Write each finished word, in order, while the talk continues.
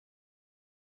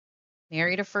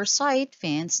Married at first sight,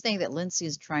 fans think that Lindsey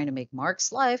is trying to make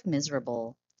Mark's life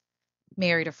miserable.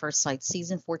 Married at First Sight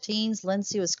Season 14's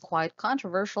Lindsey was quite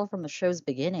controversial from the show's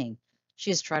beginning. She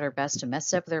has tried her best to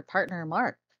mess up their partner,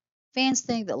 Mark. Fans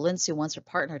think that Lindsey wants her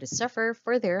partner to suffer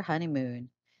for their honeymoon.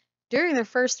 During their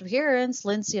first appearance,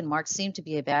 Lindsey and Mark seemed to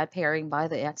be a bad pairing by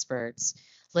the experts.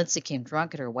 Lindsey came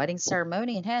drunk at her wedding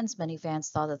ceremony, and hence many fans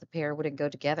thought that the pair wouldn't go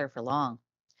together for long.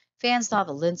 Fans thought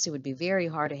that Lindsey would be very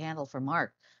hard to handle for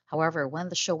Mark. However, when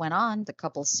the show went on, the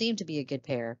couple seemed to be a good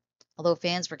pair. Although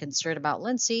fans were concerned about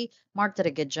Lindsey, Mark did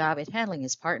a good job at handling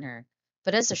his partner.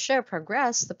 But as the show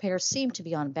progressed, the pair seemed to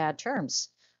be on bad terms.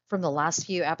 From the last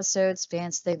few episodes,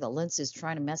 fans think that Lindsey is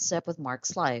trying to mess up with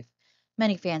Mark's life.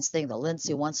 Many fans think that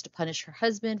Lindsey wants to punish her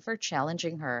husband for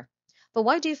challenging her. But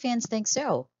why do fans think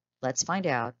so? Let's find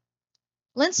out.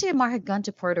 Lindsay and Mark had gone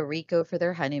to Puerto Rico for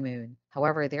their honeymoon.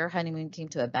 However, their honeymoon came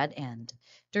to a bad end.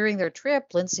 During their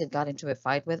trip, Lindsay had got into a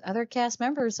fight with other cast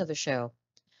members of the show.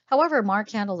 However, Mark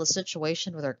handled the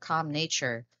situation with a calm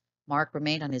nature. Mark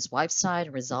remained on his wife's side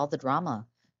and resolved the drama.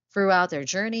 Throughout their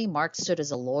journey, Mark stood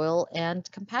as a loyal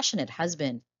and compassionate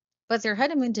husband. But their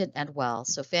honeymoon didn't end well,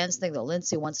 so fans think that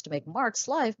Lindsay wants to make Mark's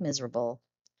life miserable.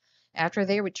 After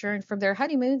they returned from their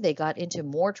honeymoon, they got into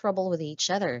more trouble with each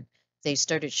other. They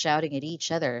started shouting at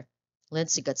each other.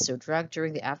 Lindsay got so drunk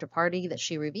during the after party that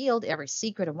she revealed every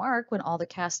secret of Mark when all the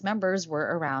cast members were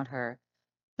around her.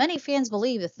 Many fans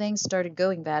believe that things started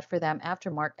going bad for them after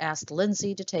Mark asked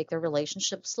Lindsay to take their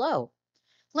relationship slow.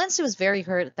 Lindsay was very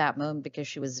hurt at that moment because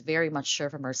she was very much sure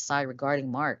from her side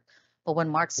regarding Mark. But when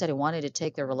Mark said he wanted to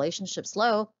take their relationship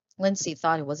slow, Lindsay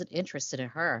thought he wasn't interested in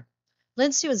her.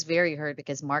 Lindsay was very hurt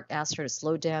because Mark asked her to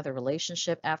slow down the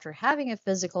relationship after having a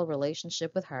physical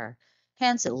relationship with her.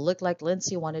 Hence, it looked like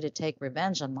Lindsay wanted to take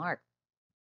revenge on Mark.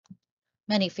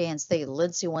 Many fans say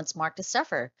Lindsay wants Mark to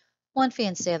suffer. One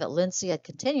fan said that Lindsay had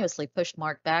continuously pushed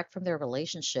Mark back from their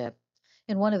relationship.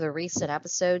 In one of the recent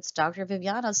episodes, Dr.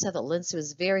 Viviana said that Lindsay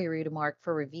was very rude to Mark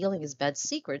for revealing his bed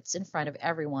secrets in front of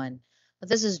everyone. But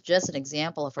this is just an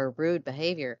example of her rude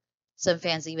behavior. Some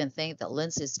fans even think that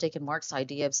Lindsay has taken Mark's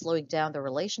idea of slowing down the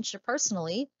relationship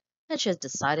personally, and she has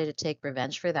decided to take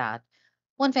revenge for that.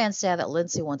 One fan said that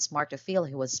Lindsay wants Mark to feel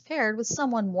he was paired with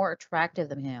someone more attractive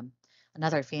than him.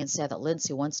 Another fan said that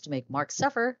Lindsay wants to make Mark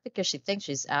suffer because she thinks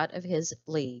she's out of his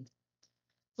league.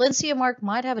 Lindsay and Mark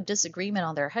might have a disagreement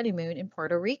on their honeymoon in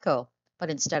Puerto Rico,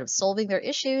 but instead of solving their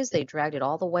issues, they dragged it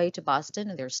all the way to Boston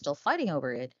and they're still fighting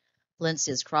over it.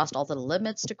 Lindsay has crossed all the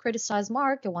limits to criticize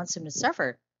Mark and wants him to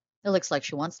suffer. It looks like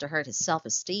she wants to hurt his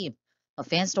self-esteem, but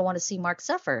fans don't want to see Mark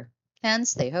suffer.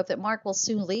 Hence, they hope that Mark will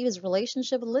soon leave his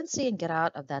relationship with Lindsay and get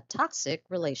out of that toxic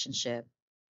relationship.